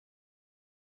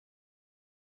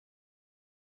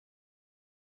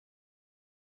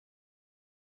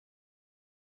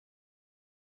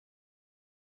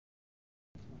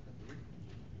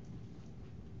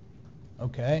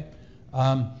Okay?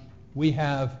 We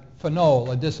have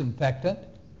phenol, a disinfectant,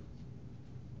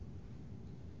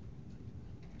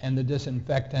 and the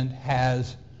disinfectant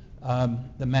has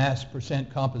the mass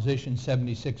percent composition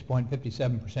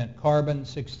 76.57% carbon,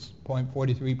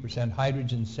 6.43%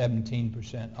 hydrogen,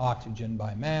 17% oxygen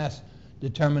by mass.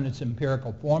 Determine its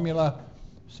empirical formula.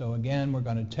 So again, we're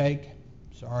going to take,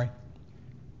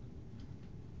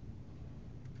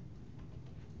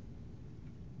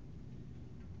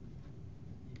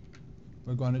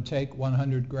 we're going to take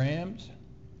 100 grams,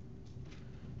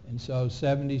 and so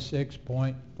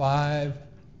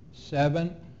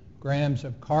 76.57 grams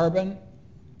of carbon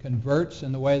converts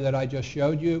in the way that I just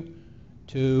showed you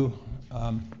to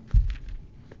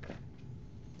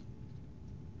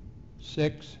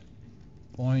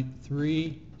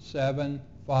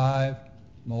 6.375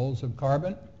 moles of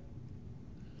carbon.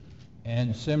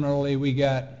 And similarly, we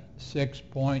get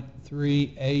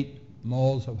 6.38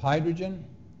 moles of hydrogen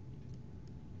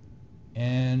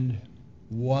and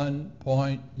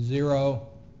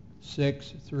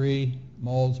 1.063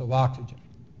 moles of oxygen.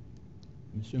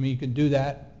 I'm assuming you can do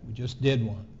that. We just did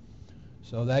one.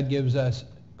 So that gives us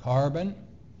carbon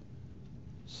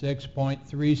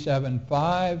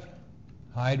 6.375,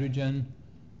 hydrogen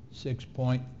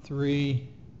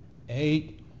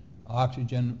 6.38,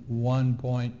 oxygen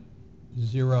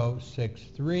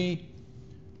 1.063.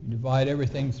 Divide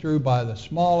everything through by the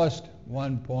smallest,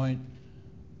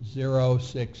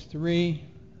 1.063,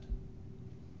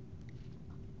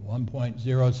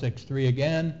 1.063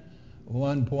 again,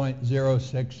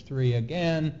 1.063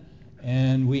 again,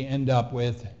 and we end up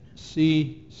with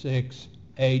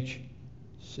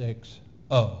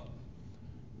C6H6O.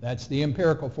 That's the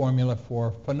empirical formula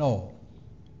for phenol.